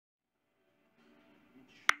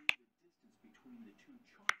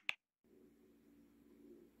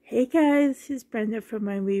Hey guys, it's Brenda from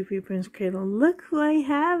my Reborn's Cradle. Look who I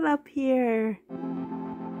have up here.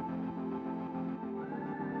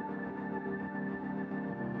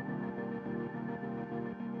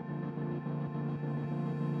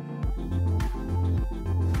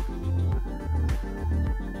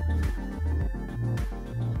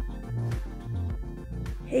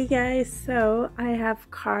 Hey guys, so I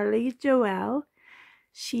have Carly Joelle.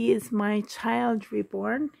 She is my child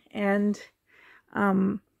reborn, and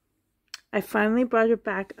I finally brought her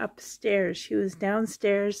back upstairs. She was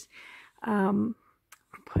downstairs,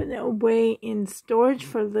 put away in storage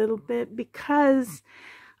for a little bit because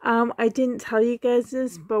I didn't tell you guys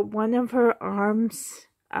this, but one of her arms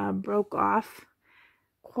broke off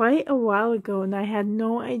quite a while ago, and I had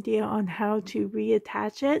no idea on how to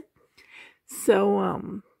reattach it.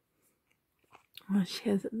 So well, she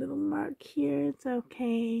has a little mark here. It's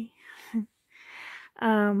okay.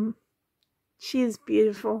 She is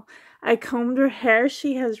beautiful. I combed her hair.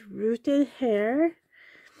 She has rooted hair,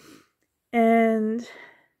 and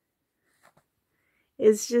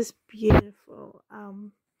it's just beautiful.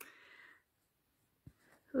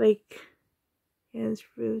 Like, it's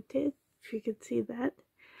rooted, if you could see that.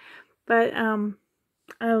 But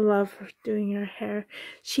I love her doing her hair.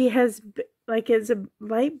 She has, like, it's a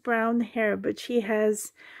light brown hair, but she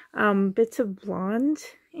has bits of blonde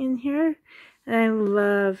in here, and I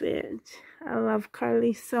love it. I love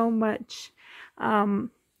Carly so much.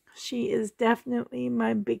 She is definitely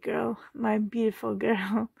my big girl, my beautiful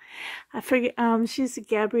girl. I forget, she's a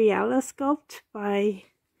Gabriella sculpt by,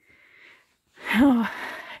 oh,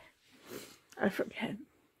 I forget.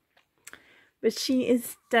 But she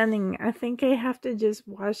is stunning. I think I have to just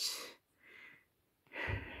wash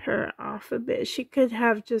her off a bit. She could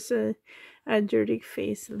have just a dirty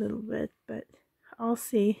face a little bit, but I'll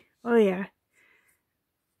see. Oh yeah.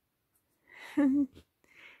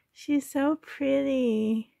 She's so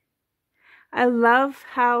pretty. I love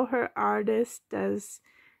how her artist does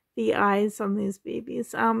the eyes on these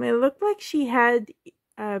babies. It looked like she had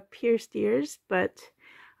pierced ears, but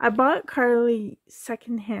I bought Carly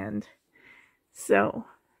secondhand. So,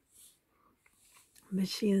 but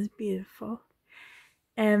she is beautiful.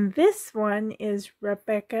 And this one is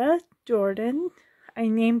Rebecca Jordan. I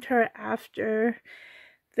named her after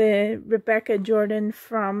the Rebecca Jordan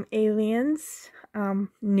from Aliens.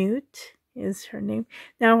 Newt is her name.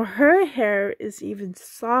 Now her hair is even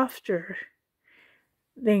softer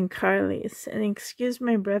than Carly's. And excuse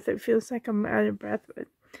my breath, it feels like I'm out of breath, but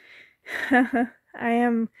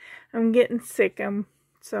I'm getting sick.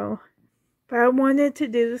 But I wanted to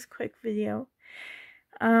do this quick video.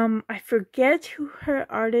 I forget who her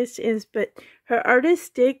artist is, but her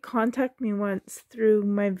artist did contact me once through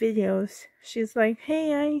my videos. She's like,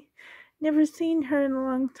 hey, I never seen her in a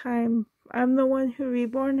long time. I'm the one who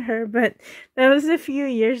reborn her, but that was a few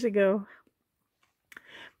years ago.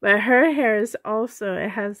 But her hair is also, it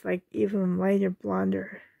has like even lighter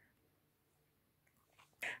blonder.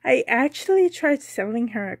 I actually tried selling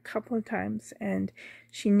her a couple of times and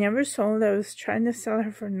she never sold. I was trying to sell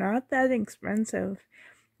her for not that expensive.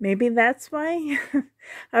 Maybe that's why.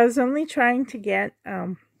 I was only trying to get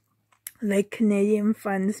like Canadian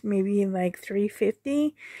funds, maybe like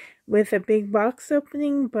 $3.50 with a big box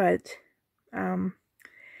opening, but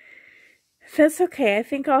that's okay. I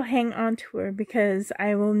think I'll hang on to her because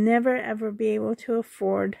I will never ever be able to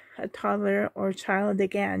afford a toddler or child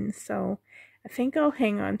again. So I think I'll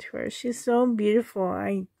hang on to her. She's so beautiful.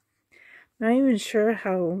 I'm not even sure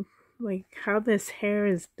how this hair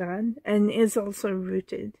is done, and is also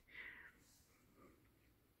rooted.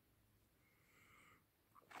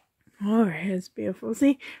 Oh, her hair is beautiful.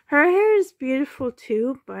 See, her hair is beautiful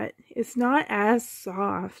too, but it's not as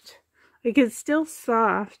soft. Like, it's still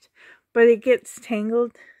soft, but it gets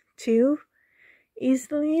tangled too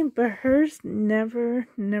easily, but hers never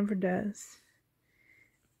does.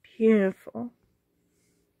 Beautiful.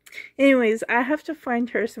 Anyways, I have to find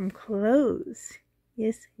her some clothes.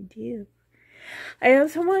 Yes, I do. I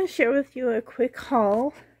also want to share with you a quick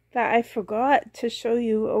haul that I forgot to show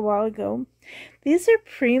you a while ago. These are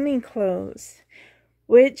preemie clothes,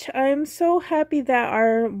 which I'm so happy that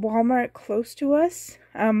are Walmart close to us.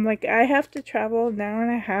 Like, I have to travel an hour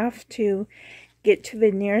and a half to get to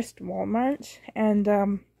the nearest Walmart, and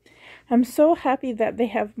I'm so happy that they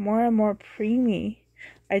have more and more preemie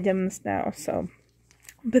items now. So,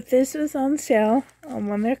 but this was on sale on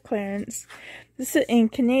one of their clearance. This is in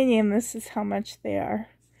Canadian. This is how much they are,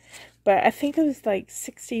 but I think it was like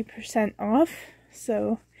 60% off.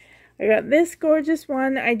 So I got this gorgeous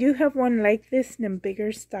one. I do have one like this in a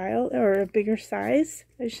bigger style, or a bigger size,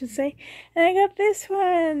 I should say. And I got this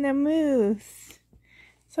one, a moose.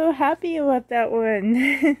 So happy about that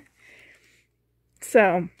one.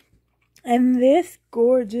 So, and this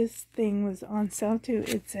gorgeous thing was on sale too.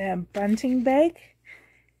 It's a bunting bag.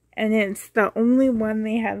 And it's the only one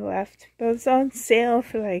they had left. But it was on sale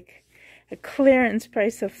for like a clearance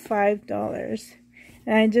price of $5.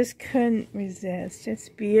 And I just couldn't resist. It's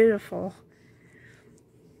beautiful.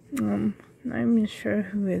 I'm not even sure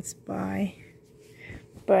who it's by.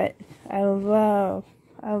 But I love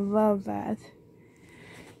that.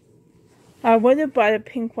 I would have bought a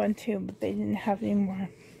pink one too, but they didn't have any more.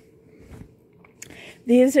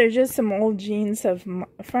 These are just some old jeans of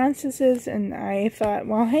Francis's, and I thought,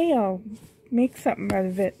 well, hey, I'll make something out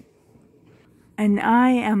of it. And I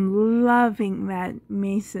am loving that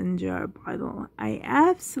mason jar bottle. I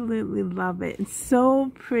absolutely love it. It's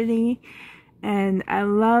so pretty, and I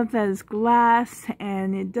love that it's glass,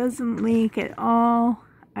 and it doesn't leak at all.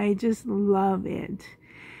 I just love it.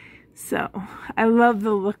 So, I love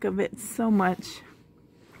the look of it so much.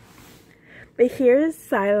 But here's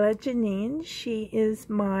Zyla Janine. She is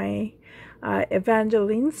my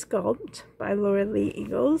Evangeline sculpt by Laura Lee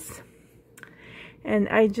Eagles. And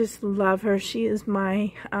I just love her. She is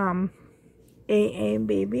my AA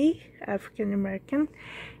baby, African American.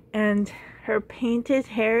 And her painted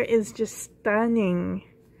hair is just stunning.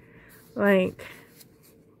 Like,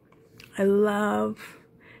 I love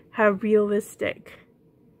how realistic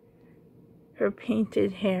her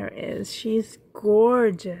painted hair is. She's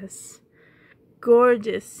gorgeous.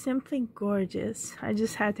 Gorgeous, simply gorgeous. I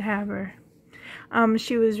just had to have her.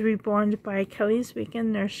 She was reborn by Kelly's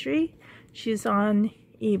Weekend Nursery. She's on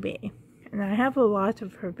eBay, and I have a lot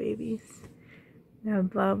of her babies. I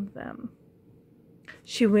love them.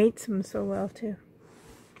 She weights them so well too.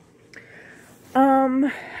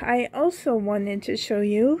 I also wanted to show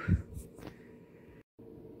you,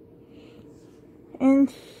 and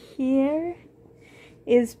here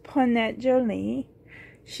is Paulette Jolie.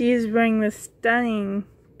 She is wearing the stunning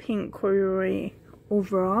pink corduroy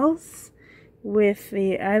overalls with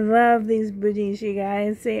the, I love these booties, you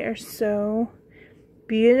guys. They are so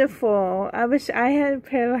beautiful. I wish I had a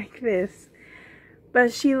pair like this.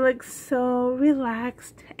 But she looks so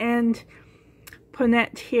relaxed. And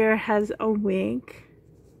Paulette here has a wig.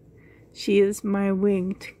 She is my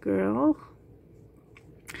wigged girl.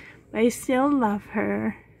 I still love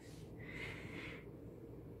her.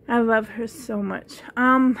 I love her so much.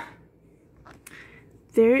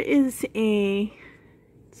 There is a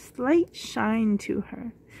slight shine to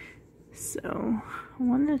her. So, I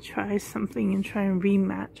want to try something and try and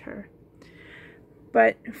rematch her.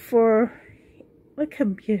 But look how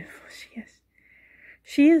beautiful she is.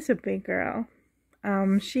 She is a big girl.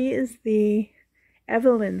 She is the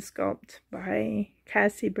Evelyn sculpt by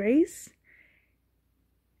Cassie Brace.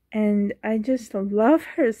 And I just love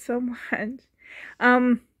her so much.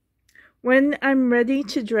 When I'm ready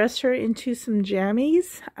to dress her into some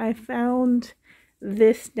jammies, I found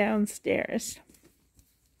this downstairs.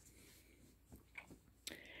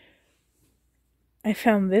 I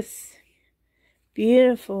found this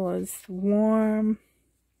beautiful. It's warm.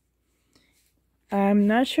 I'm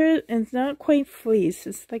not sure, it's not quite fleece.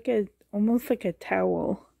 It's like almost like a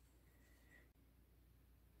towel.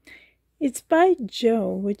 It's by Joe,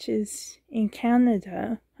 which is in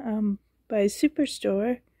Canada, by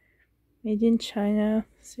Superstore. Made in China.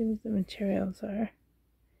 Let's see what the materials are.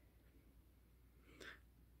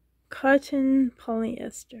 Cotton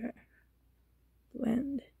polyester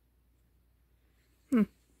blend.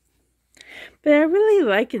 But I really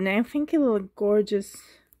like it, and I think it'll look gorgeous.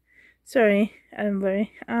 Sorry, Edinburgh.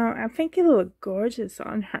 I think it'll look gorgeous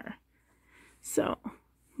on her. So,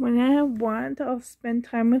 when I want, I'll spend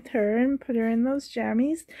time with her and put her in those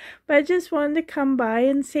jammies. But I just wanted to come by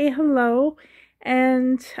and say hello.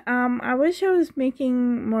 And I wish I was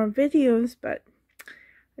making more videos, but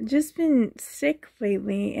I've just been sick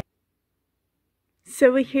lately.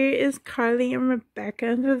 So here is Carly and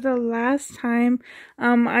Rebecca for the last time.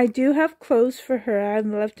 I do have clothes for her. I'd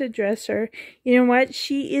love to dress her. You know what?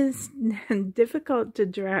 She is difficult to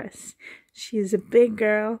dress. She's a big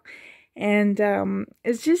girl. And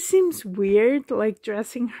it just seems weird, like,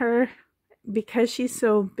 dressing her because she's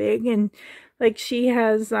so big. And, like, she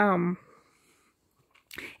has...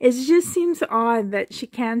 it just seems odd that she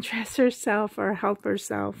can't dress herself or help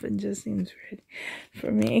herself. It just seems weird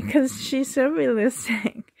for me because she's so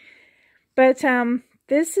realistic. But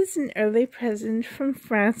this is an early present from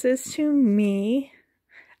Francis to me.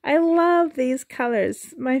 I love these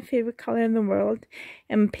colors. My favorite color in the world.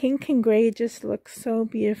 And pink and gray just look so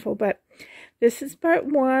beautiful. But This is part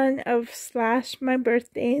 1 of slash my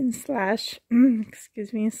birthday and slash,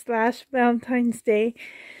 excuse me, slash Valentine's Day.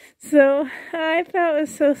 So I thought it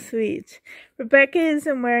was so sweet. Rebecca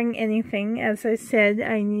isn't wearing anything. As I said,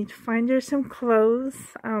 I need to find her some clothes.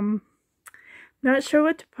 Not sure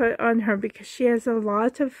what to put on her because she has a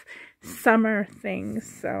lot of summer things.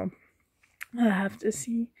 So I'll have to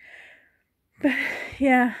see. But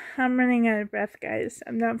yeah, I'm running out of breath, guys.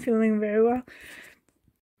 I'm not feeling very well.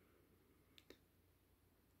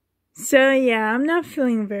 So yeah, I'm not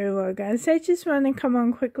feeling very well, guys. I just want to come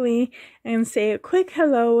on quickly and say a quick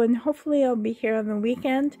hello, and hopefully I'll be here on the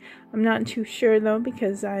weekend. I'm not too sure though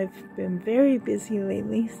because I've been very busy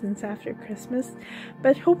lately since after Christmas.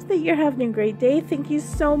 But hope that you're having a great day. Thank you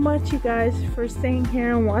so much, you guys, for staying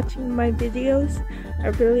here and watching my videos. I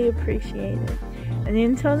really appreciate it. And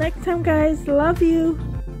until next time, guys, love you.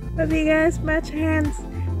 Love you guys. Match hands.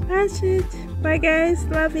 Match it. Bye guys,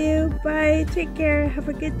 love you. Bye, take care, have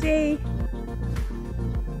a good day.